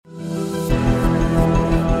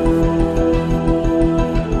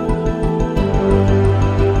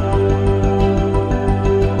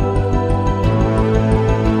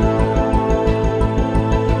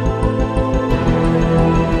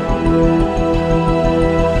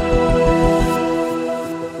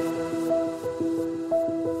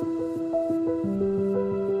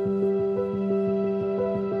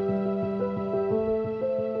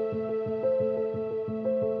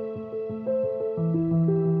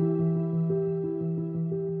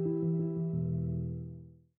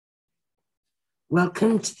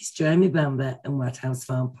Welcome to this Jeremy Bamber and White House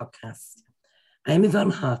Farm podcast. I am Yvonne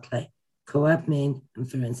Hartley, co-admin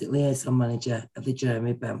and forensic liaison manager of the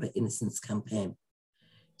Jeremy Bamber Innocence Campaign.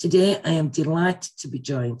 Today, I am delighted to be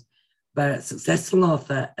joined by a successful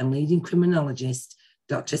author and leading criminologist,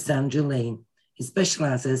 Dr. Sandra Lean, who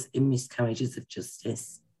specialises in miscarriages of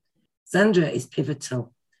justice. Sandra is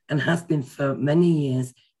pivotal and has been for many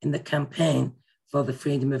years in the campaign for the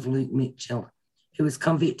freedom of Luke Mitchell, who was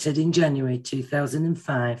convicted in January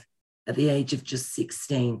 2005 at the age of just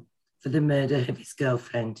 16 for the murder of his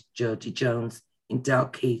girlfriend, Jodie Jones, in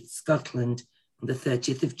Dalkeith, Scotland, on the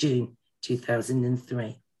 30th of June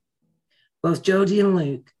 2003. Both Jodie and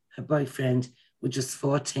Luke, her boyfriend, were just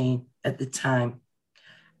 14 at the time,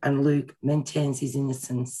 and Luke maintains his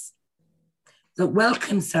innocence. So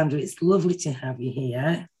welcome, Sandra. It's lovely to have you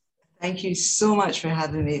here. Thank you so much for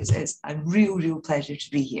having me. It's a real pleasure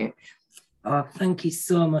to be here. Oh, thank you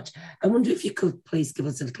so much. I wonder if you could please give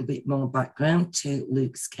us a little bit more background to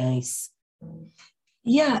Luke's case.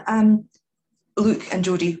 Yeah, Luke and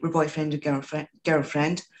Jodie were boyfriend and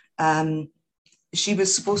girlfriend. She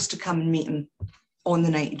was supposed to come and meet him on the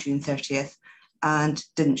night of June 30th and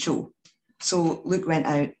didn't show. So Luke went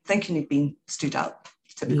out thinking he'd been stood up,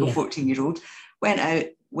 typical 14-year-old, went out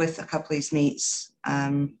with a couple of his mates,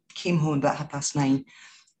 came home about 9:30.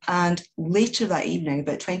 And later that evening,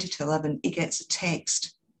 about 20 to 11, he gets a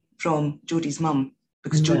text from Jodie's mum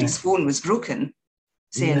because Jodie's phone was broken,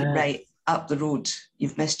 saying, right, up the road,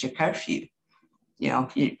 you've missed your curfew. You know,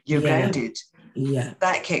 you're grounded. Yeah.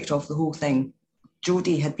 That kicked off the whole thing.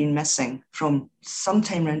 Jodie had been missing from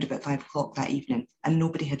sometime around about 5 o'clock that evening, and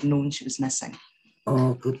nobody had known she was missing.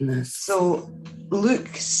 Oh, goodness. So Luke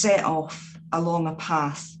set off along a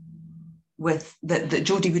path that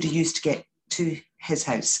Jodie would have used to get to his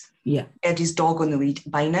house. Yeah. He had his dog on the lead.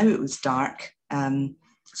 By now it was dark. So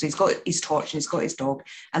he's got his torch and he's got his dog.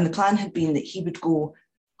 And the plan had been that he would go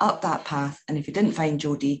up that path, and if he didn't find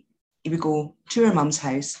Jodie, he would go to her mum's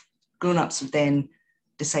house. Grown-ups would then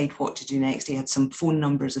decide what to do next. He had some phone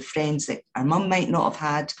numbers of friends that our mum might not have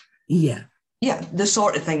had. Yeah. Yeah, the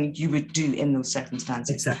sort of thing you would do in those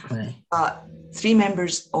circumstances. Exactly. But 3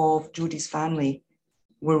 members of Jodie's family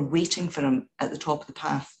were waiting for him at the top of the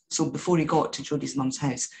path. So before he got to Jodie's mum's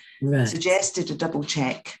house, suggested a double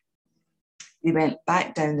check. They went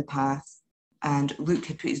back down the path, and Luke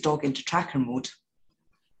had put his dog into tracker mode.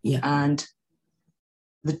 Yeah. And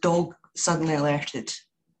the dog suddenly alerted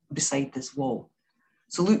beside this wall.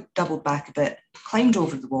 So Luke doubled back a bit, climbed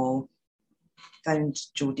over the wall, found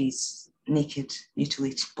Jodie's naked,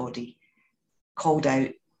 mutilated body, called out,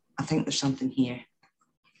 I think there's something here.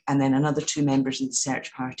 And then another 2 members of the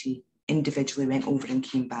search party individually went over and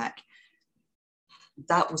came back.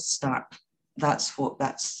 That was the start.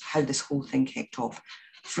 That's how this whole thing kicked off.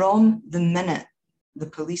 From the minute the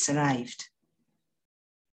police arrived,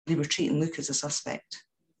 they were treating Luke as a suspect.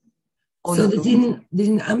 So they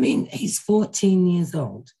didn't, I mean, he's 14 years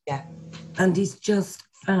old. Yeah. And he's just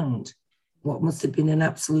found what must have been an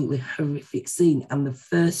absolutely horrific scene. And the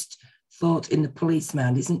first thought in the police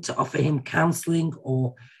mind isn't to offer him counselling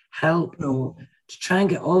or help or to try and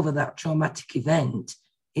get over that traumatic event.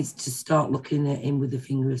 It's to start looking at him with a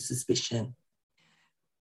finger of suspicion.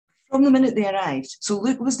 From the minute they arrived, so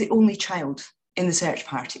Luke was the only child in the search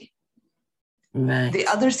party. Right. The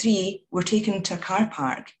other 3 were taken to a car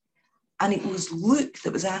park, and it was Luke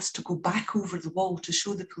that was asked to go back over the wall to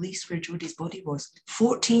show the police where Jodie's body was.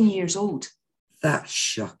 14 years old. That's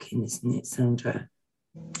shocking, isn't it, Sandra?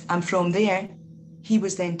 And from there, he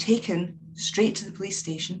was then taken straight to the police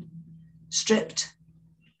station, stripped,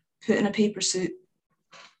 put in a paper suit,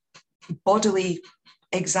 bodily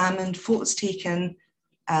examined, photos taken,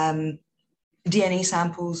 DNA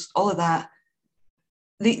samples, all of that.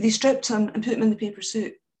 They stripped him and put him in the paper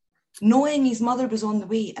suit, knowing his mother was on the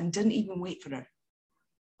way, and didn't even wait for her.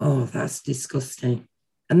 Oh, that's disgusting.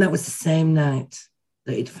 And that was the same night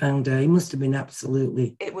that he'd found her. He must have been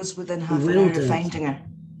absolutely... It was within half an hour of finding her.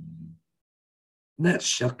 That's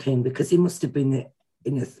shocking, because he must have been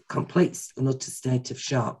in a complete and utter state of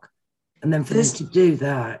shock. And then for him to do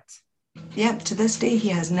that... Yep, to this day, he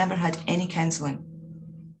has never had any counselling.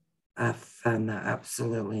 I found that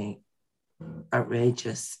absolutely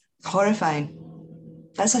outrageous. Horrifying.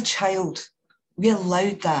 As a child, we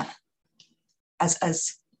allowed that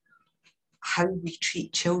as how we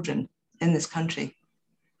treat children in this country.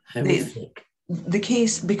 Horrific. The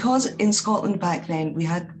case, because in Scotland back then, we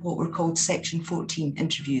had what were called Section 14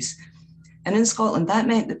 interviews. And in Scotland, that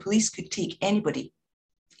meant the police could take anybody,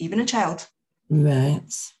 even a child, right,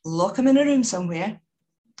 lock them in a room somewhere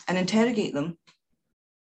and interrogate them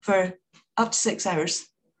for up to 6 hours.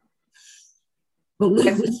 But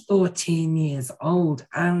Luke was 14 years old,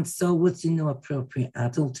 and so was there no appropriate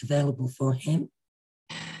adult available for him?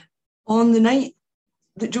 On the night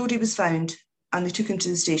that Jodie was found and they took him to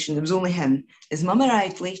the station, there was only him. His mum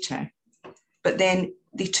arrived later, but then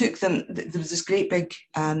they took them, there was this great big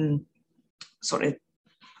sort of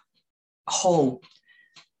hall,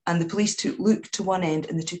 and the police took Luke to one end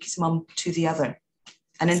and they took his mum to the other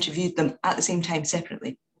and interviewed them at the same time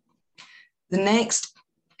separately. The next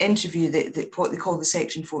interview, what they call the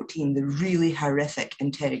Section 14, the really horrific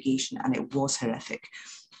interrogation, and it was horrific.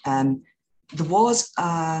 There was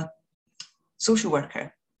a social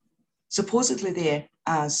worker supposedly there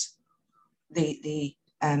as the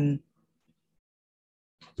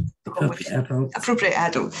appropriate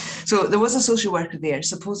adult. So there was a social worker there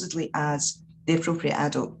supposedly as the appropriate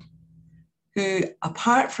adult, who,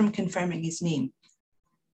 apart from confirming his name,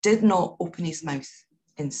 did not open his mouth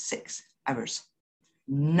in 6 hours.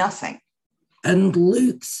 Nothing. And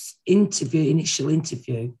Luke's initial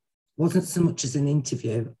interview, wasn't so much as an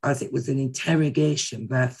interview as it was an interrogation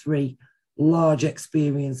by 3 large,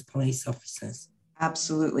 experienced police officers.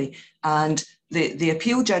 Absolutely. And the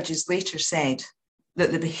appeal judges later said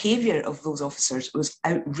that the behaviour of those officers was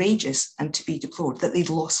outrageous and to be deplored, that they'd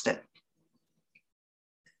lost it.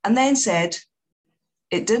 And then said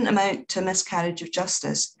it didn't amount to a miscarriage of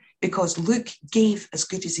justice because Luke gave as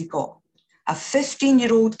good as he got. A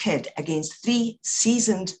 15-year-old kid against 3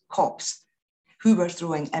 seasoned cops who were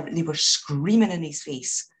they were screaming in his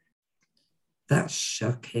face. That's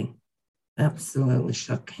shocking. Absolutely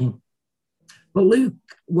shocking. But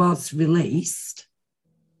Luke was released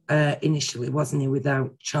initially, wasn't he,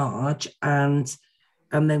 without charge, and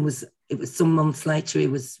then it was some months later he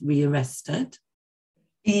was rearrested.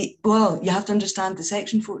 Well, you have to understand the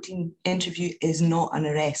Section 14 interview is not an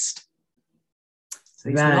arrest. So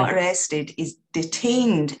he's not arrested, he's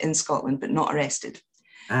detained in Scotland, but not arrested.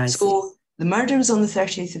 So the murder was on the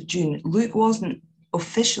 30th of June. Luke wasn't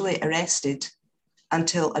officially arrested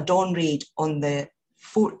until a dawn raid on the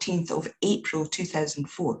 14th of April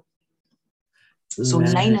 2004. So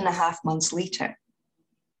 9.5 months later.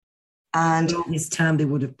 And all this time they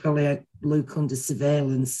would have probably had Luke under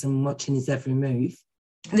surveillance and watching his every move.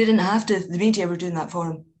 They didn't have to. The media were doing that for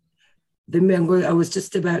him. I was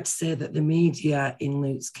just about to say that the media in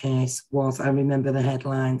Luke's case was, I remember the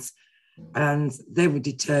headlines, and they were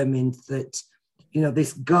determined that,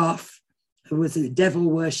 this goth who was a devil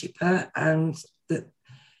worshipper, and that,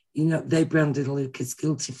 they branded Luke as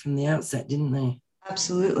guilty from the outset, didn't they?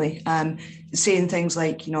 Absolutely. Saying things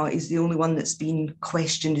like, he's the only one that's been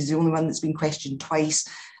questioned, he's the only one that's been questioned twice.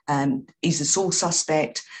 He's the sole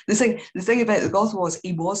suspect. The thing about the goth was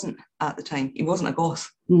he wasn't at the time. He wasn't a goth.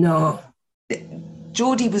 No.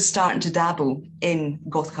 Jodie was starting to dabble in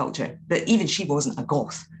goth culture, but even she wasn't a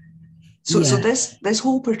goth. So this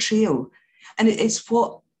whole portrayal, and it's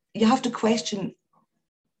what you have to question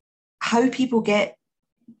how people get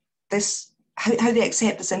this, how they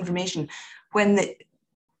accept this information when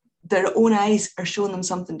their own eyes are showing them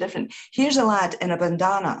something different. Here's a lad in a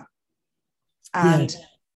bandana and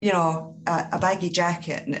a baggy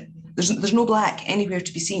jacket, and there's no black anywhere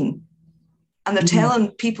to be seen, and they're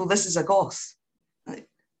telling people this is a goth. Like,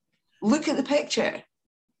 look at the picture.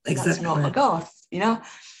 Exactly. That's not a goth,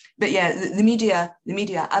 But yeah, the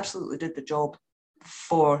media absolutely did the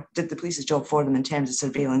police's job for them in terms of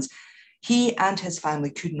surveillance. He and his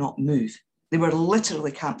family could not move. They were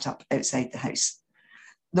literally camped up outside the house.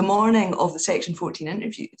 The morning of the Section 14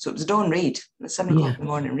 interview, so it was a dawn raid, a 7 o'clock in the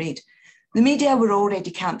morning raid. The media were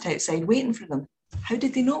already camped outside waiting for them. How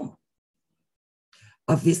did they know?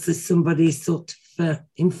 Obviously, somebody sort of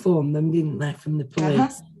informed them, didn't they, from the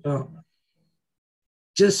police?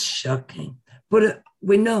 Just shocking. But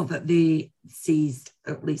we know that they seized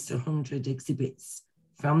at least 100 exhibits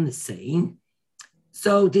from the scene.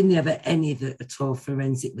 So didn't they have any that at all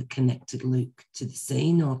forensically connected Luke to the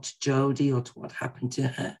scene or to Jodie or to what happened to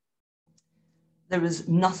her? There was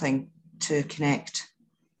nothing to connect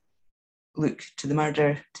Luke to the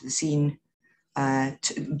murder, to the scene,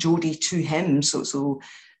 to Jodie to him. So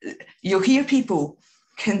you'll hear people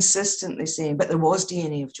consistently saying, but there was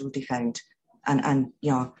DNA of Jodie found. And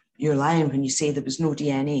you're lying when you say there was no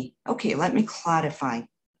DNA. Okay, let me clarify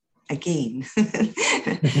again.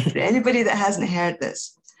 For anybody that hasn't heard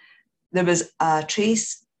this, there was a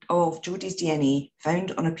trace of Jodie's DNA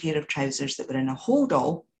found on a pair of trousers that were in a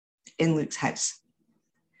hold-all in Luke's house.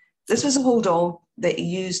 This was a hold-all that he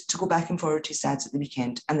used to go back and forward to his dad's at the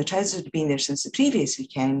weekend, and the trousers had been there since the previous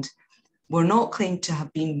weekend, were not claimed to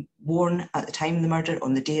have been worn at the time of the murder,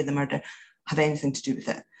 on the day of the murder, have anything to do with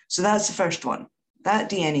it. So that's the first one. That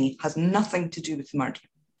DNA has nothing to do with the murder.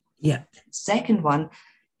 Yeah. Second one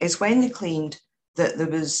is when they claimed that there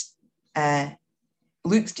was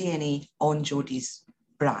Luke's DNA on Jodie's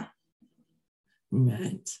bra.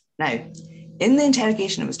 Right. Now, in the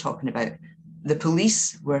interrogation I was talking about, the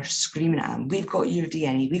police were screaming at him, "We've got your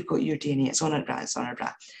DNA, we've got your DNA, it's on our bra, it's on our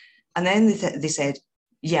bra." And then they said,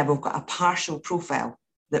 "Yeah, we've got a partial profile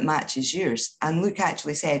that matches yours." And Luke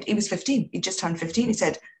actually said, he was 15, he just turned 15. He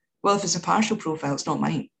said, "Well, if it's a partial profile, it's not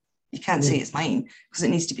mine. You can't say it's mine because it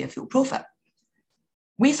needs to be a full profile."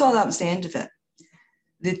 We thought that was the end of it.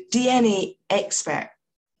 The DNA expert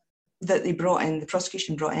that they brought in, the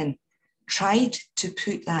prosecution brought in, tried to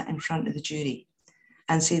put that in front of the jury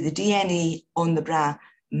and say the DNA on the bra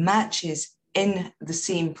matches in the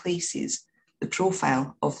same places the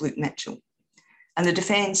profile of Luke Mitchell. And the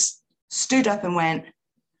defence stood up and went,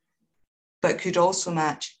 "But could also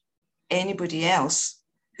match anybody else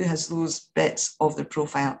who has those bits of their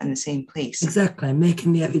profile in the same place." Exactly,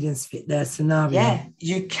 making the evidence fit their scenario. Yeah,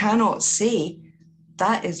 you cannot say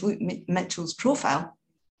that is Luke Mitchell's profile.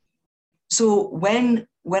 So when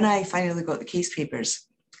I finally got the case papers,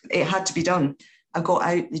 it had to be done. I got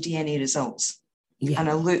out the DNA results and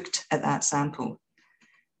I looked at that sample.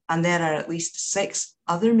 And there are at least 6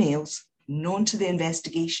 other males known to the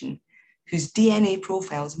investigation whose DNA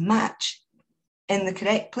profiles match in the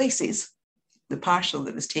correct places the partial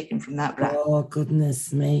that was taken from that bra. Oh,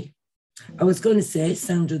 goodness me. I was going to say,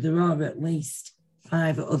 Sandra, there are at least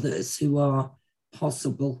 5 others who are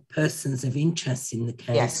possible persons of interest in the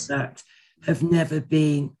case that have never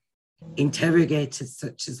been interrogated,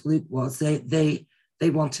 such as Luke was. They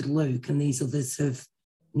wanted Luke, and these others have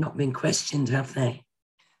not been questioned, have they?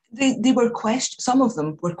 They were questioned. Some of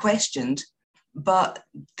them were questioned, but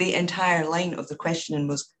the entire line of the questioning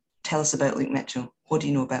was, "Tell us about Luke Mitchell. What do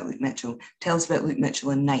you know about Luke Mitchell? Tell us about Luke Mitchell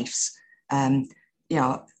and knives. Tell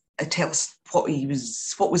us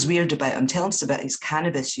what was weird about him. Tell us about his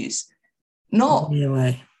cannabis use." Not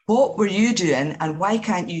really. What were you doing, and why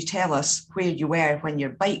can't you tell us where you were when your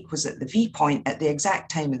bike was at the V point at the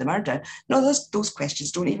exact time of the murder? No, those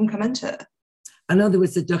questions don't even come into it. I know there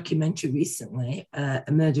was a documentary recently,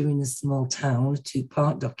 A Murder in a Small Town, a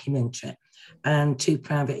 2-part documentary, and 2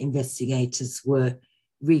 private investigators were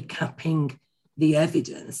recapping the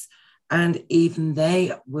evidence, and even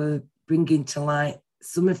they were bringing to light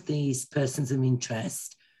some of these persons of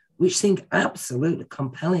interest, which seemed absolutely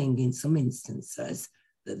compelling in some instances,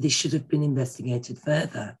 that this should have been investigated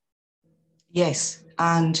further. Yes,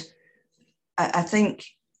 and I think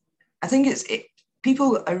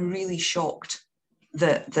people are really shocked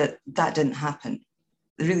that didn't happen.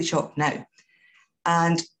 They're really shocked now.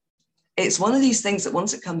 And it's one of these things that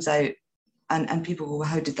once it comes out and people go, "Well,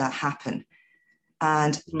 how did that happen?"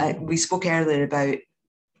 And we spoke earlier about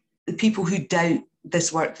the people who doubt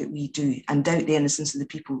this work that we do and doubt the innocence of the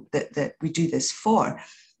people that we do this for.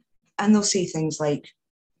 And they'll say things like,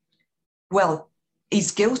 "Well,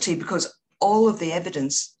 he's guilty because all of the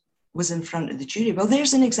evidence was in front of the jury." Well,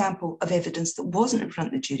 there's an example of evidence that wasn't in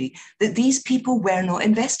front of the jury, that these people were not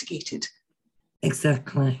investigated.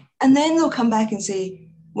 Exactly. And then they'll come back and say,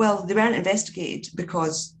 "Well, they weren't investigated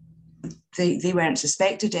because they weren't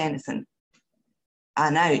suspected of anything."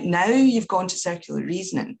 And now you've gone to circular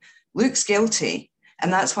reasoning. Luke's guilty,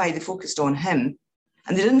 and that's why they focused on him.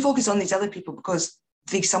 And they didn't focus on these other people because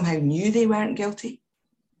they somehow knew they weren't guilty.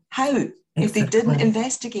 How? Exactly. If they didn't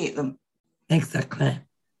investigate them? Exactly.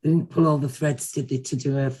 They didn't pull all the threads, did they, to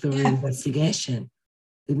do a thorough investigation.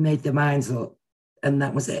 They made their minds up, and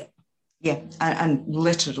that was it. Yeah, and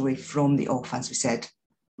literally from the off, as we said,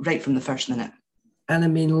 right from the first minute. And I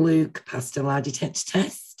mean, Luke passed a lie detector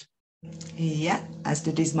test. Yeah, as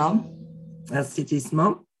did his mum. As did his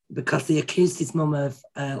mum, because they accused his mum of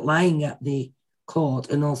lying at the court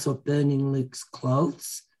and also burning Luke's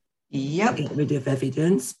clothes. Yep. To get rid of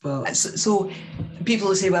evidence. But so people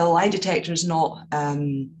will say, "Well, a lie detector is not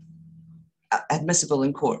admissible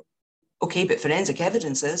in court." Okay, but forensic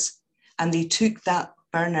evidence is. And they took that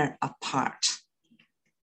burner apart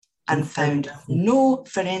and found no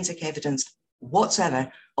forensic evidence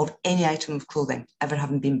whatsoever of any item of clothing ever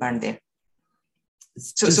having been burned there.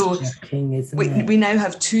 So shocking, isn't we now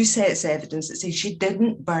have 2 sets of evidence that say she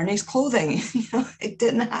didn't burn his clothing. It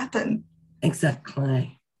didn't happen.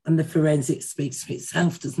 Exactly. And the forensic speaks for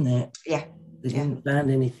itself, doesn't it? Yeah. They didn't find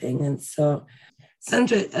anything. And so,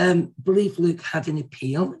 Sandra, believe Luke had an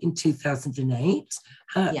appeal in 2008.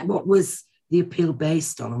 What was the appeal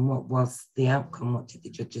based on, and what was the outcome? What did the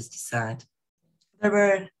judges decide? There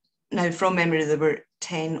were, now from memory, there were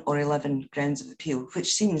 10 or 11 grounds of appeal,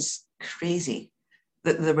 which seems crazy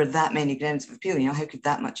that there were that many grounds of appeal. How could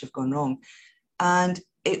that much have gone wrong? And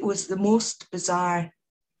it was the most bizarre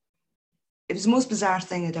it was the most bizarre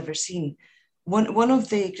thing I'd ever seen. One of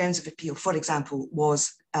the grounds of appeal, for example,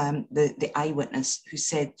 was the eyewitness who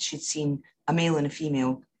said she'd seen a male and a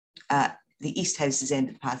female at the East House's end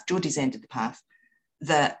of the path, Jodie's end of the path,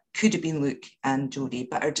 that could have been Luke and Jodie,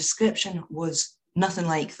 but her description was nothing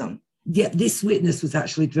like them. Yeah, this witness was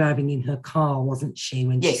actually driving in her car, wasn't she,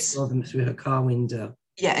 when she saw them through her car window?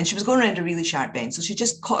 Yeah, and she was going around a really sharp bend, so she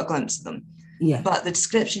just caught a glimpse of them. Yeah. But the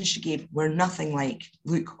descriptions she gave were nothing like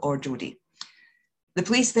Luke or Jodie. The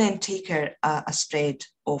police then take her a spread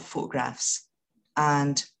of photographs,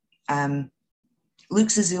 and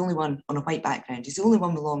Luke's is the only one on a white background. He's the only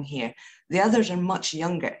one with long hair. The others are much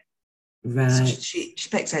younger. Right. So she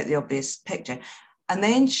picks out the obvious picture. And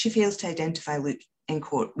then she fails to identify Luke in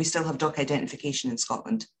court. We still have doc identification in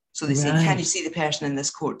Scotland. So they say, can you see the person in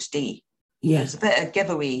this court today? Yeah. It's a bit of a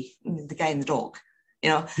giveaway, the guy in the dock,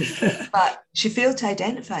 you know. But she failed to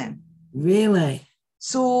identify him. Really?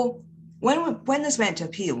 So when this went to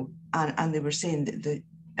appeal, and they were saying that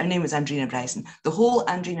her name was Andrina Bryson, the whole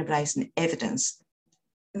Andrina Bryson evidence,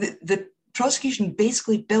 the prosecution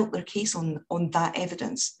basically built their case on that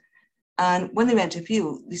evidence. And when they went to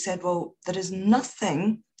appeal, they said, well, there is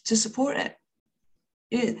nothing to support it.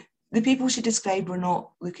 The people she described were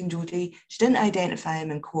not Luke and Jodie. She didn't identify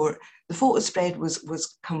him in court. The photo spread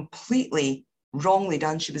was completely wrongly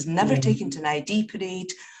done. She was never taken to an ID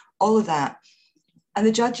parade, all of that. And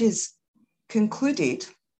the judges concluded,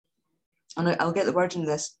 and I'll get the word in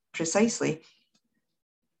this precisely,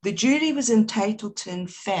 the jury was entitled to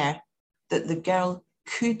infer that the girl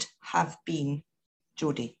could have been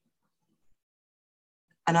Jodie,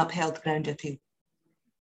 and upheld the ground of appeal.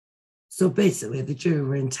 So basically, the jury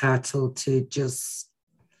were entitled to just,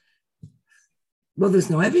 well, there's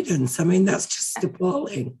no evidence. I mean, that's just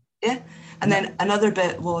appalling. Yeah. And then another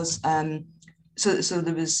bit was, so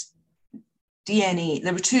there was DNA.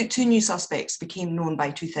 There were two new suspects became known by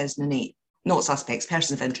 2008. Not suspects,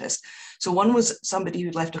 persons of interest. So one was somebody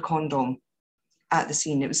who'd left a condom at the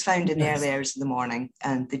scene. It was found in the early hours of the morning,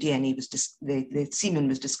 and the DNA was the semen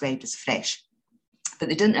was described as fresh. But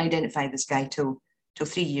they didn't identify this guy till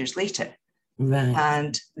 3 years later. Right.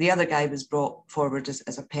 And the other guy was brought forward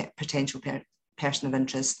as a potential person of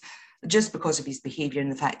interest, just because of his behaviour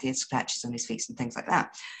and the fact he had scratches on his face and things like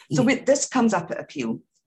that. So this comes up at appeal,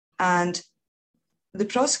 and the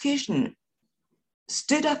prosecution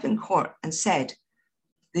stood up in court and said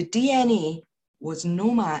the DNA was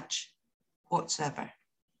no match whatsoever.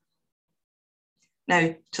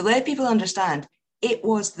 Now, to let people understand, it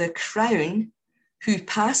was the Crown who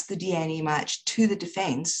passed the DNA match to the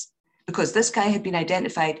defence, because this guy had been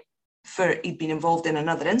identified he'd been involved in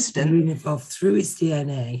another incident. Been involved through his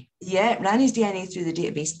DNA. Yeah, ran his DNA through the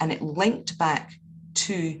database, and it linked back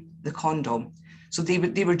to the condom. So they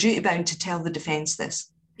were duty-bound to tell the defence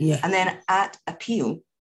this. Yeah. And then at appeal,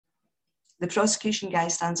 the prosecution guy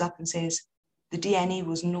stands up and says, the DNA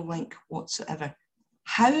was no link whatsoever.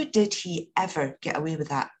 How did he ever get away with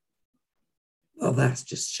that? Well, that's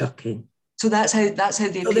just shocking. So that's how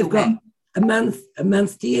the appeal they've got went. A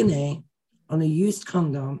man's DNA on a used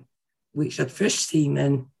condom, which had fresh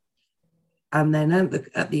semen, and then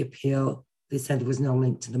at the appeal, they said there was no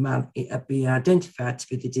link to the man. It had been identified to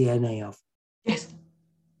be the DNA of. Yes.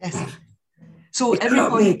 So every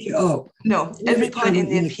point, make it up. No, every point in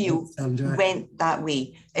the appeal went that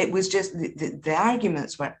way. It was just the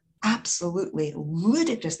arguments were absolutely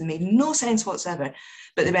ludicrous. They made no sense whatsoever.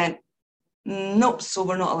 But they went, nope, so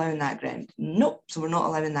we're not allowing that ground. Nope, so we're not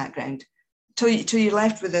allowing that ground. Till you're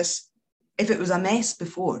left with this. If it was a mess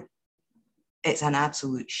before, it's an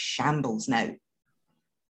absolute shambles now.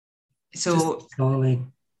 So,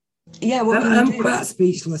 yeah, what can you do? I'm quite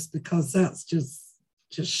speechless, because that's just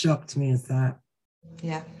shocked me as that.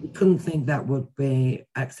 Yeah. You couldn't think that would be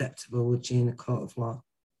acceptable, would you, in a court of law?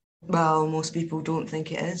 Well, most people don't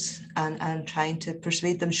think it is, and trying to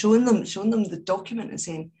persuade them, showing them the document and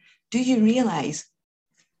saying, do you realise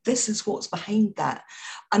this is what's behind that?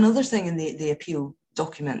 Another thing in the appeal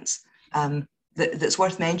documents that's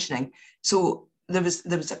worth mentioning. So there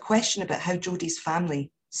was a question about how Jodie's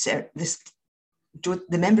family, the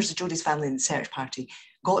members of Jodie's family in the search party,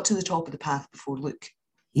 got to the top of the path before Luke.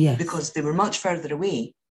 Yes. Because they were much further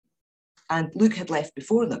away, and Luke had left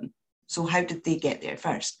before them. So how did they get there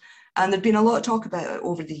first? And there'd been a lot of talk about it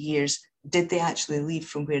over the years. Did they actually leave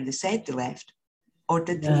from where they said they left, or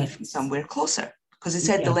did they leave from somewhere closer? Because they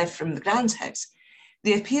said they left from the Grand's house.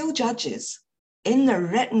 The appeal judges, in their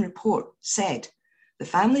written report, said the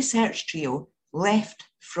family search trio left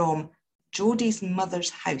from Jodie's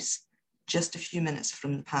mother's house just a few minutes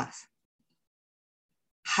from the path.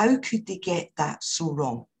 How could they get that so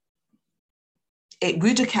wrong? It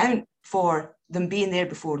would account for them being there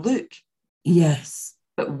before Luke. Yes.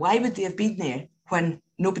 But why would they have been there when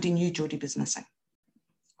nobody knew Jodie was missing?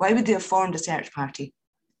 Why would they have formed a search party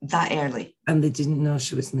that early? And they didn't know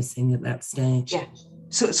she was missing at that stage. Yeah.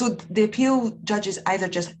 So the appeal judges either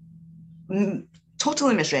just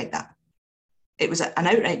totally misread that. It was an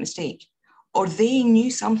outright mistake, or they knew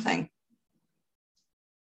something.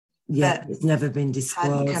 Yeah, it's never been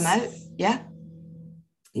disclosed. Hadn't come out. Yeah.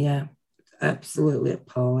 Yeah, absolutely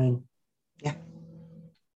appalling. Yeah.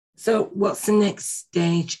 So what's the next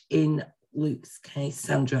stage in Luke's case,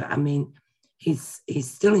 Sandra? I mean, he's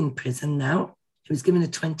still in prison now. He was given a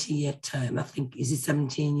 20-year term. I think he's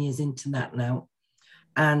 17 years into that now.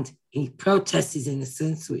 And he protests his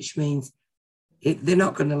innocence, which means they're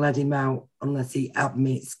not going to let him out unless he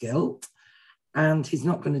admits guilt. And he's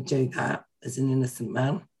not going to do that as an innocent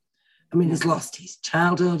man. I mean, he's lost his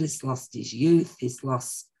childhood, he's lost his youth, he's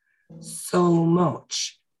lost so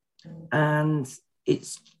much. And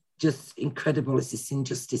it's just incredible, it's this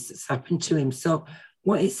injustice that's happened to him. So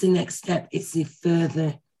what is the next step? Is there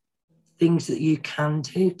further things that you can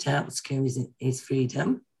do to help secure his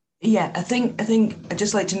freedom? Yeah, I think I'd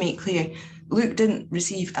just like to make clear, Luke didn't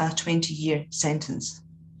receive a 20-year sentence.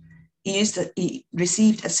 He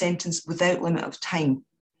received a sentence without limit of time,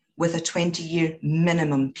 with a 20-year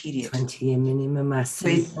minimum period. 20-year minimum, I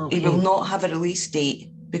see. He will not have a release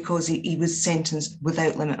date because he was sentenced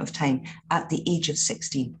without limit of time at the age of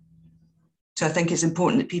 16. So I think it's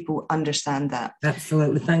important that people understand that.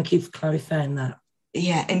 Absolutely. Thank you for clarifying that.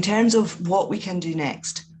 Yeah, in terms of what we can do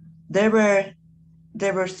next, there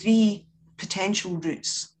were three potential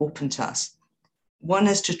routes open to us. One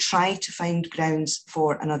is to try to find grounds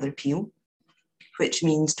for another appeal, which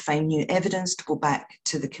means to find new evidence, to go back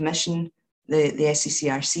to the Commission, the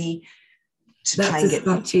SCCRC, to That's try and get...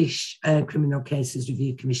 That's the Scottish Criminal Cases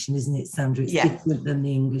Review Commission, isn't it, Sandra? It's different than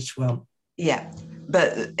the English one. Yeah,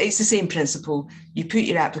 but it's the same principle. You put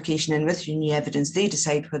your application in with your new evidence, they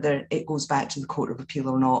decide whether it goes back to the Court of Appeal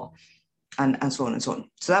or not, and so on and so on.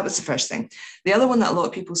 So that was the first thing. The other one that a lot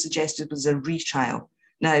of people suggested was a retrial.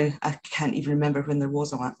 Now, I can't even remember when there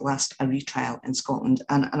was a retrial in Scotland.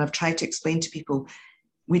 And I've tried to explain to people,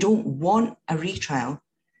 we don't want a retrial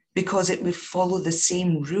because it would follow the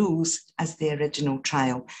same rules as the original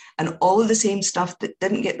trial. And all of the same stuff that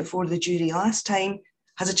didn't get before the jury last time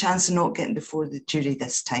has a chance of not getting before the jury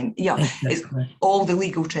this time. Yeah, exactly. It's all the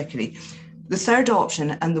legal trickery. The third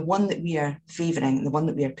option, and the one that we are favouring, the one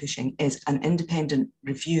that we are pushing, is an independent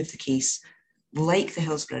review of the case, like the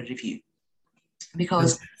Hillsborough Review.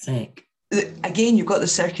 Because, again, you've got the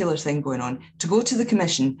circular thing going on. To go to the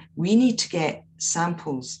Commission, we need to get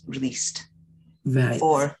samples released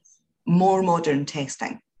for more modern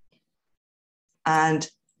testing. And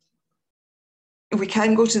we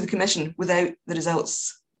can't go to the Commission without the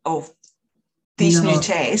results of these new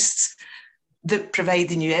tests that provide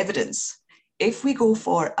the new evidence. If we go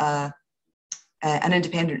for an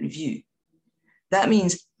independent review, that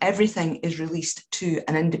means everything is released to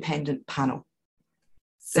an independent panel.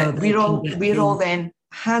 So we're all then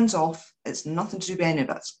hands off. It's nothing to do with any of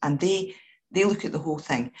us, and they look at the whole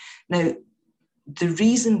thing. Now, the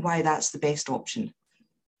reason why that's the best option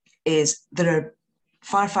is there are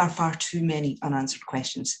far, far, far too many unanswered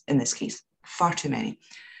questions in this case, far too many,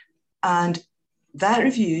 and that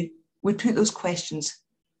review would put those questions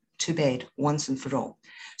to bed once and for all.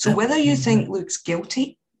 So whether you think Luke's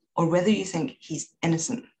guilty or whether you think he's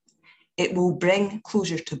innocent, it will bring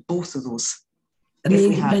closure to both of those. And the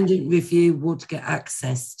independent review would get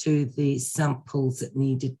access to the samples that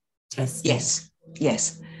needed testing.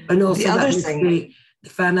 Yes. And also the other thing, the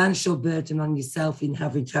financial burden on yourself in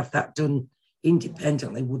having to have that done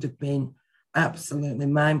independently would have been absolutely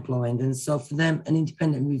mind-blowing. And so for them, an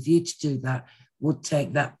independent review to do that would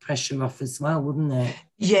take that pressure off as well, wouldn't it?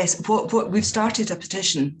 Yes. What we've started a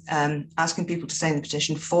petition asking people to sign the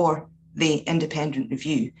petition for the independent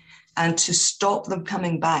review, and to stop them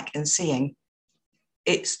coming back and saying,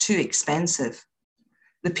 it's too expensive.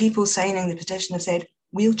 The people signing the petition have said,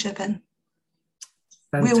 we'll chip in.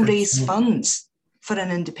 Fantastic. We'll raise funds for an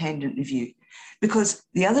independent review. Because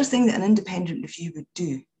the other thing that an independent review would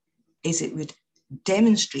do is it would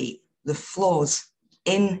demonstrate the flaws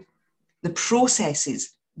in the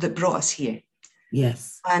processes that brought us here.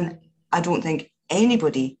 Yes. And I don't think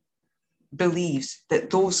anybody believes that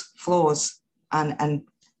those flaws and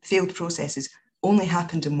failed processes only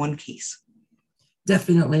happened in one case.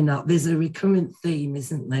 Definitely not. There's a recurrent theme,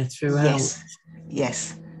 isn't there, throughout?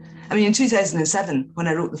 Yes. I mean, in 2007, when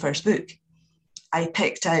I wrote the first book, I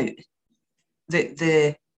picked out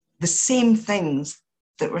the same things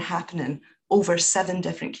that were happening over 7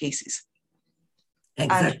 different cases.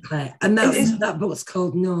 Exactly. And that book's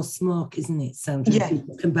called No Smoke, isn't it, Sandra? Yeah.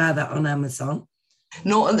 People can buy that on Amazon.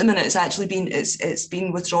 Not at the minute. It's actually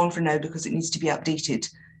been withdrawn for now because it needs to be updated.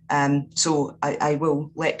 So I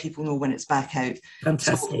will let people know when it's back out.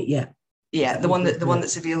 Fantastic, so, yeah. The one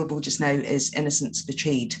that's available just now is Innocence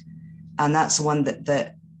Betrayed, and that's the one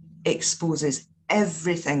that exposes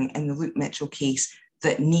everything in the Luke Mitchell case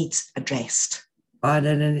that needs addressed.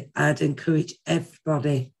 I'd encourage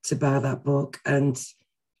everybody to buy that book and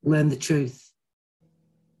learn the truth.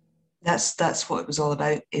 That's what it was all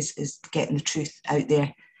about, is getting the truth out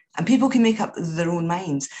there. And people can make up their own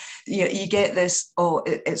minds. You get this,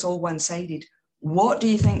 it's all one-sided. What do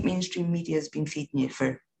you think mainstream media has been feeding you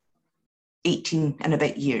for 18 and a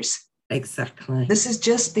bit years? Exactly. This is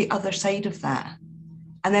just the other side of that.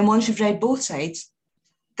 And then once you've read both sides,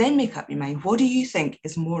 then make up your mind. What do you think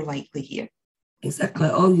is more likely here? Exactly.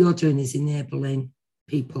 All you're doing is enabling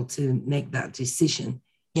people to make that decision.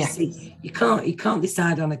 Yeah. See, you can't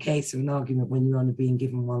decide on a case or an argument when you're only being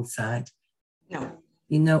given one side. No.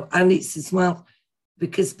 And it's as well,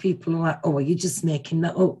 because people are like, oh, are you just making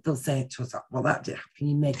that up? They'll say to us, well, that did happen,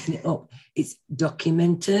 you're making it up. It's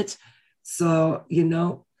documented. So,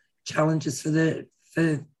 challenges for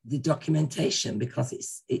the documentation, because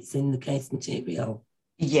it's in the case material.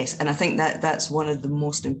 Yes, and I think that's one of the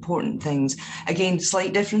most important things. Again,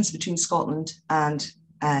 slight difference between Scotland and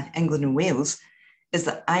England and Wales is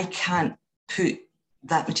that I can't put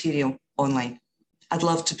that material online. I'd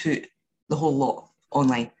love to put the whole lot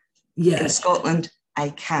online. Yeah. In Scotland, I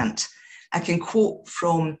can't. I can quote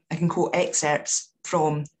excerpts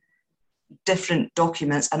from different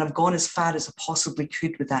documents, and I've gone as far as I possibly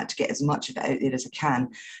could with that to get as much of it out there as I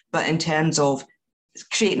can. But in terms of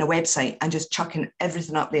creating a website and just chucking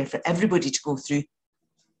everything up there for everybody to go through,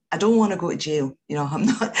 I don't want to go to jail. I'm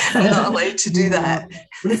not allowed to do that.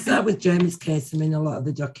 Well, it's that with Jeremy's case. I mean, a lot of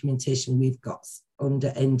the documentation we've got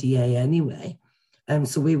under NDA anyway,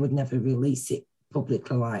 so we would never release it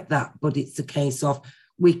publicly like that. But it's a case of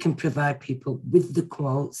we can provide people with the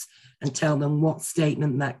quotes and tell them what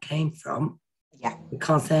statement that came from. Yeah.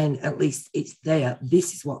 Because then at least it's there.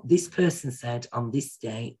 This is what this person said on this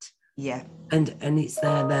date. Yeah. And it's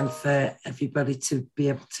there then for everybody to be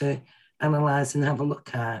able to analyse and have a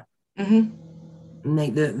look at. Mm-hmm.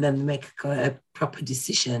 And make a proper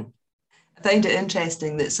decision. I find it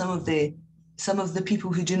interesting that some of the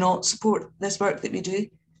people who do not support this work that we do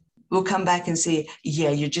will come back and say,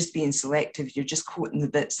 yeah, you're just being selective, you're just quoting the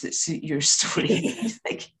bits that suit your story.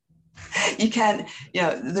 Like, you can't,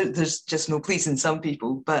 there's just no pleasing some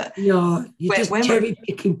people, but you're just cherry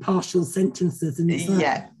picking partial sentences, and it's like,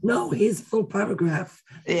 yeah, no, here's a full paragraph.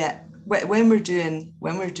 Yeah, when we're doing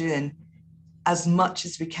as much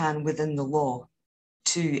as we can within the law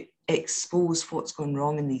to expose what's gone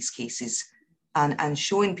wrong in these cases, and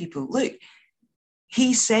showing people, look,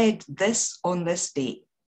 he said this on this date,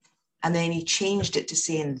 and then he changed it to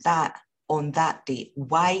saying that on that date.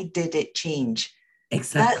 Why did it change?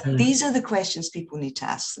 Exactly. These are the questions people need to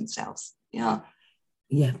ask themselves. Yeah.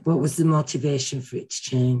 Yeah. What was the motivation for it to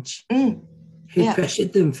change? Who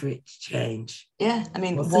pressured them for it to change? Yeah. I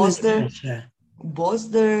mean, was there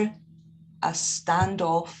a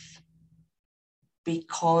standoff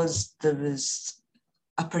because there was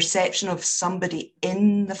a perception of somebody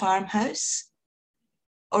in the farmhouse?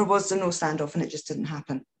 Or was there no standoff and it just didn't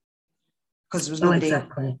happen? Because there was nobody.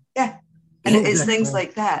 Exactly. Yeah. And it's things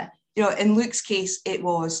like that. In Luke's case, it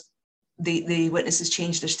was the witnesses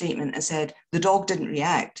changed their statement and said the dog didn't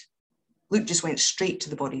react. Luke just went straight to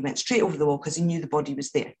the body, went straight over the wall because he knew the body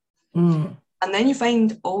was there. Mm. And then you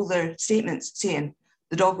find all their statements saying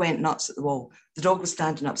the dog went nuts at the wall. The dog was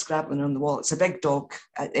standing up, scrabbling on the wall. It's a big dog.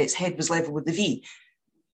 Its head was level with the V.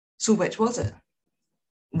 So which was it?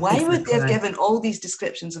 Why would they have given all these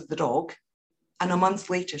descriptions of the dog and a month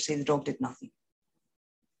later say the dog did nothing?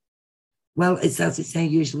 Well, it's as I say,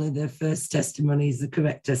 usually the first testimony is the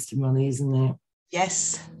correct testimony, isn't it?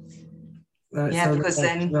 Yes. Well, yeah, because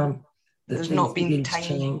then there's not been time.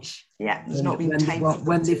 Change. Yeah, there's not been time.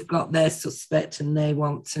 When they've got their suspect and they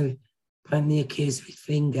want to point the accuser's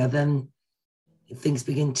finger, then things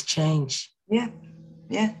begin to change. Yeah,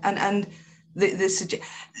 yeah, and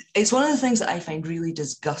it's one of the things that I find really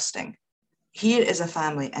disgusting. Here is a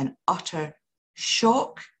family in utter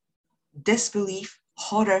shock, disbelief,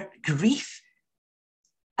 horror, grief,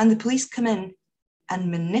 and the police come in and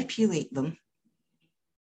manipulate them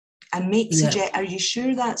and suggest, are you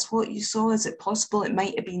sure that's what you saw? Is it possible it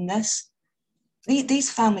might have been this? These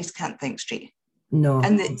families can't think straight. No,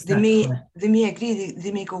 and exactly. they may agree.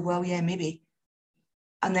 They may go, well, yeah, maybe.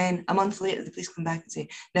 And then a month later, the police come back and say,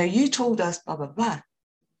 now you told us blah, blah, blah.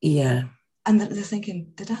 Yeah. And they're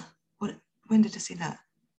thinking, did I? When did I say that?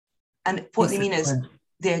 And what they mean is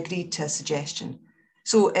they agreed to a suggestion.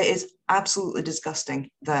 So it is absolutely disgusting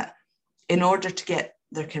that in order to get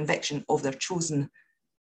their conviction of their chosen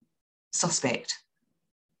suspect,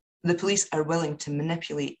 the police are willing to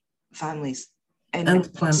manipulate families in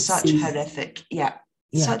such horrific,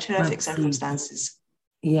 such horrific circumstances.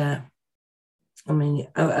 Yeah. I mean,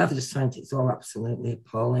 I just find it's all absolutely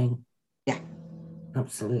appalling. Yeah.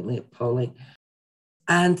 Absolutely appalling.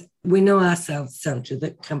 And we know ourselves, Sandra,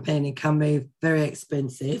 that campaigning can be very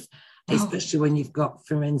expensive, especially when you've got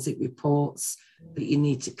forensic reports that you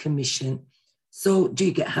need to commission. So do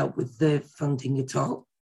you get help with the funding at all?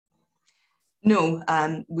 No,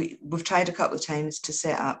 we've tried a couple of times to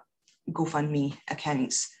set up GoFundMe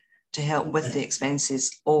accounts to help with the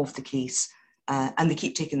expenses of the case. And they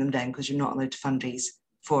keep taking them down because you're not allowed to fundraise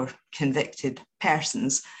for convicted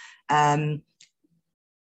persons. When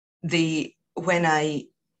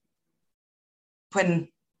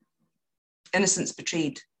Innocence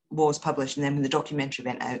Betrayed was published, and then when the documentary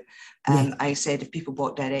went out, I said if people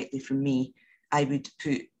bought directly from me, I would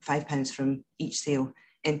put £5 from each sale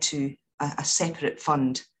into a separate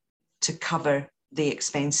fund to cover the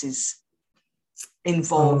expenses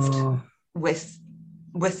involved with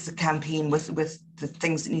the campaign, with the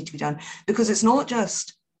things that need to be done, because it's not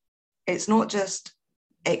just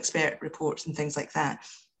expert reports and things like that.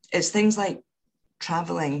 It's things like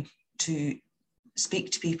traveling to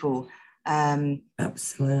speak to people.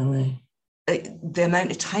 Absolutely. The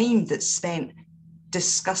amount of time that's spent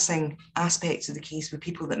discussing aspects of the case with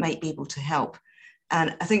people that might be able to help.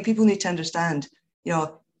 And I think people need to understand,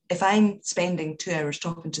 if I'm spending 2 hours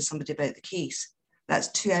talking to somebody about the case, that's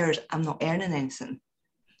 2 hours I'm not earning anything.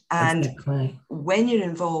 And when you're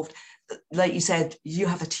involved, like you said, you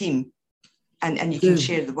have a team and you can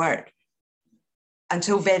share the work.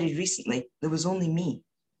 Until very recently, there was only me.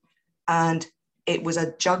 And it was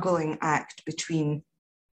a juggling act between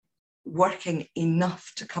working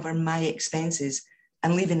enough to cover my expenses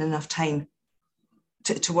and leaving enough time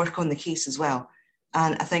to work on the case as well.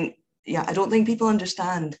 And I think, I don't think people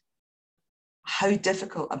understand how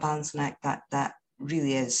difficult a balancing act that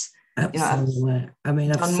really is. Absolutely. I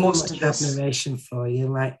mean, I've so much admiration for you.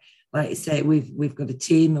 Like you say, we've got a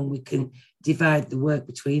team and we can divide the work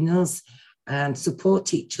between us and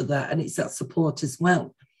support each other. And it's that support as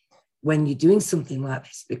well when you're doing something like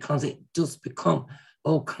this, because it does become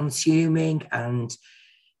all consuming, and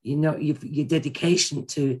your dedication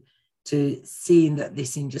to seeing that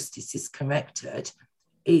this injustice is corrected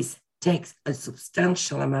takes a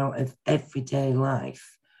substantial amount of everyday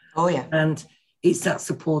life. Oh yeah. And it's that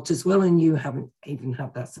support as well, and you haven't even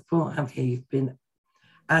had that support, have you? You've been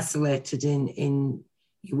isolated in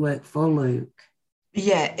your work for Luke.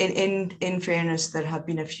 Yeah, in fairness, there have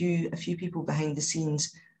been a few people behind the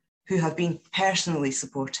scenes who have been personally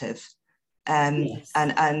supportive, yes.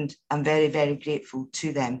 And I'm very, very grateful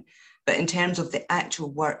to them. But in terms of the actual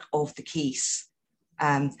work of the case,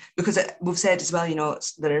 because we've said as well,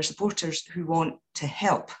 there are supporters who want to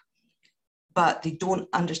help, but they don't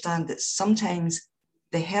understand that sometimes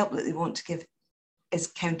the help that they want to give is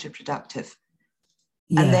counterproductive.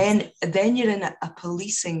 Yes. And then you're in a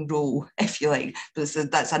policing role, if you like.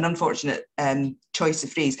 That's an unfortunate choice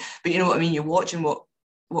of phrase, but you know what I mean? You're watching what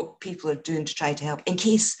people are doing to try to help in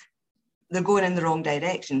case they're going in the wrong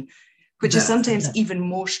direction, which is sometimes even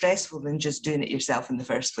more stressful than just doing it yourself in the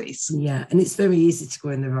first place. Yeah, and it's very easy to go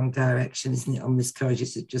in the wrong direction, isn't it, on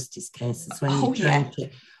miscarriages of justice cases when you're trying to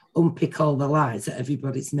unpick all the lies that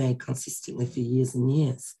everybody's made consistently for years and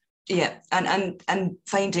years. Yeah, and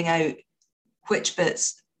finding out which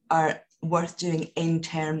bits are worth doing in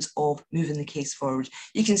terms of moving the case forward.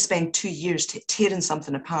 You can spend 2 years tearing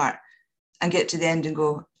something apart and get to the end and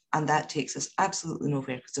go, and that takes us absolutely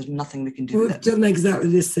nowhere because there's nothing we can do. We've done exactly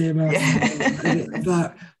the same.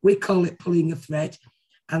 But we call it pulling a thread.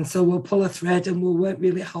 And so we'll pull a thread and we'll work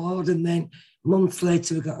really hard. And then months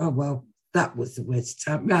later, we go, oh, well, that was the waste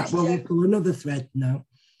of time. Right, well, we'll pull another thread now.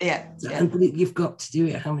 Yeah. And you've got to do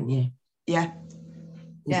it, haven't you? Yeah.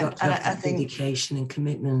 You've got to have dedication and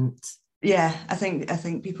commitment. Yeah, I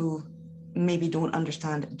think people maybe don't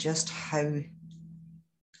understand just how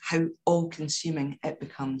all-consuming it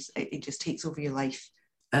becomes. It just takes over your life.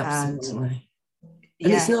 Absolutely.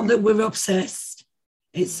 And it's not that we're obsessed.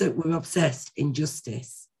 It's that we're obsessed in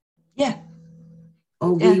justice. Yeah.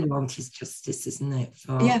 All we want is justice, isn't it?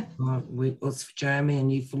 For us for Jeremy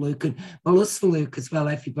and you for Luke. And well, us for Luke as well.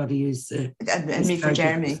 Everybody who's... and me for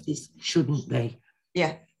Jeremy. Shouldn't be.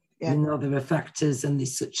 Yeah. Yeah. There are factors and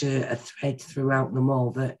there's such a thread throughout them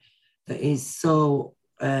all that is so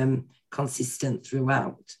consistent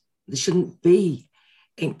throughout there shouldn't be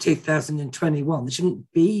in 2021. There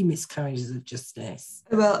shouldn't be miscarriages of justice.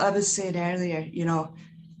 Well, I was saying earlier,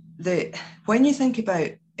 when you think about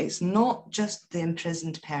it's not just the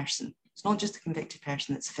imprisoned person, it's not just the convicted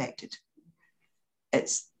person that's affected.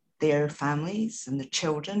 It's their families and the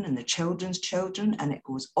children and the children's children, and it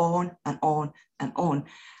goes on and on and on.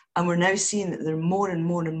 And we're now seeing that there are more and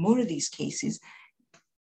more and more of these cases.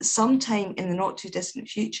 Sometime in the not too distant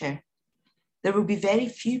future, there will be very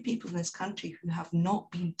few people in this country who have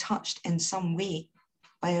not been touched in some way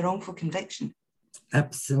by a wrongful conviction.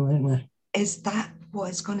 Absolutely. Is that what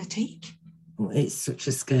it's going to take? Well, it's such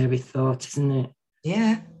a scary thought, isn't it?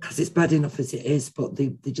 Yeah. Because it's bad enough as it is, but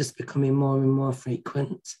they're just becoming more and more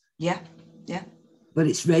frequent. Yeah, yeah. But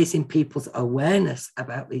it's raising people's awareness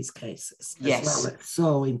about these cases as Yes. well. It's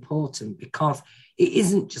so important because it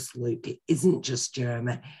isn't just Luke, it isn't just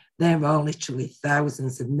Jeremy. There are literally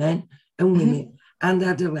thousands of men and women and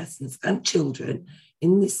adolescents and children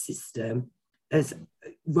in this system as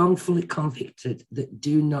wrongfully convicted that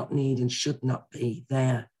do not need and should not be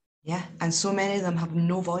there. Yeah, and so many of them have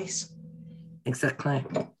no voice. Exactly.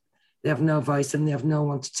 They have no voice and they have no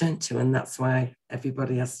one to turn to, and that's why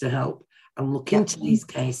everybody has to help and look into these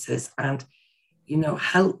cases and,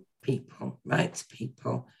 help people, write to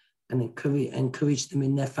people and encourage them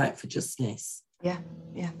in their fight for justice. Yeah,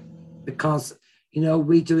 yeah. Because,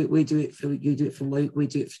 we do it for, you do it for Luke, we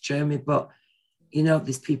do it for Jeremy, but,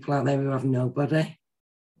 there's people out there who have nobody.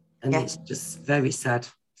 And it's just very sad,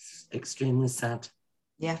 extremely sad.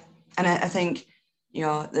 Yeah, and I think, there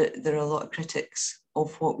are a lot of critics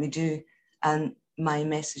of what we do, and my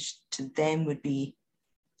message to them would be,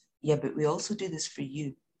 yeah, but we also do this for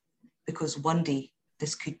you, because one day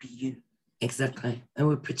this could be you. Exactly. And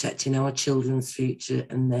we're protecting our children's future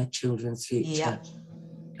and their children's future. Yeah.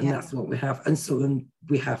 And that's what we have. And so then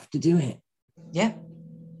we have to do it. Yeah.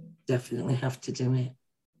 Definitely have to do it.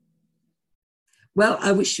 Well,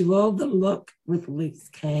 I wish you all the luck with Luke's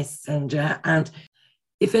case, Sandra. And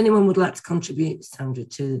if anyone would like to contribute, Sandra,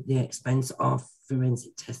 to the expense of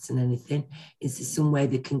forensic tests and anything, is there some way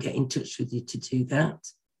they can get in touch with you to do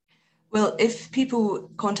that? Well, if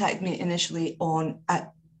people contact me initially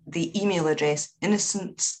at the email address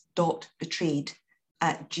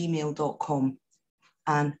innocence.betrayed@gmail.com,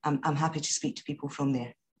 and I'm happy to speak to people from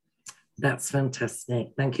there. That's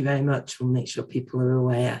fantastic. Thank you very much. We'll make sure people are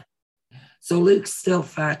aware. So Luke's still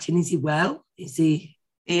fighting. Is he well? Is he?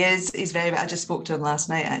 He is. He's very well. I just spoke to him last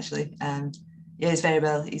night, actually. Yeah, he's very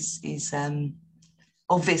well. He's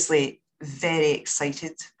obviously very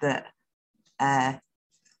excited that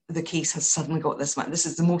the case has suddenly got this much. This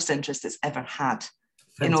is the most interest it's ever had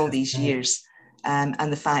in all these years.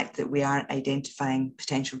 And the fact that we are identifying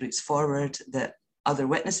potential routes forward, that other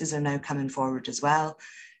witnesses are now coming forward as well.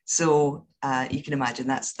 So you can imagine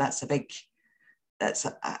that's a big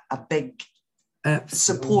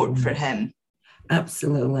support for him.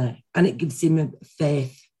 Absolutely. And it gives him a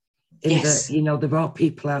faith in that, there are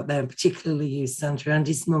people out there, particularly you, Sandra, and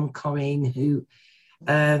his mum, Corinne, who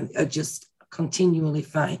are just continually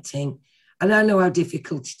fighting. And I know how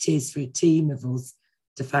difficult it is for a team of us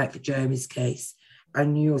to fight for Jeremy's case.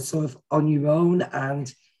 And you're sort of on your own,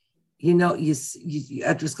 and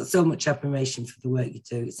I've just got so much admiration for the work you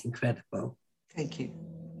do. It's incredible. Thank you.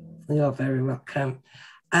 You're very welcome.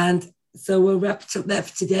 And so we'll wrap it up there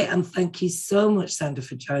for today. And thank you so much, Sandra,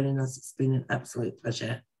 for joining us. It's been an absolute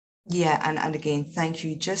pleasure. Yeah, and again, thank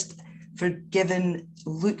you just for giving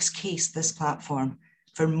Luke's case this platform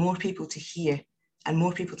for more people to hear and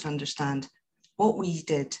more people to understand what we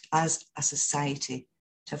did as a society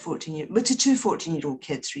to two 14-year-old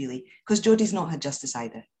kids, really, because Jodie's not had justice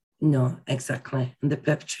either. No, exactly. And the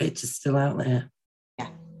perpetrator's still out there. Yeah.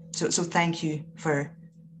 So thank you for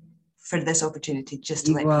this opportunity, just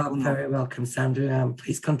to let people know. You are very welcome, Sandra.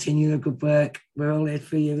 Please continue the good work. We're all here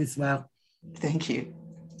for you as well. Thank you.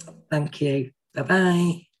 Thank you.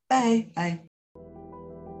 Bye-bye. Bye. Bye.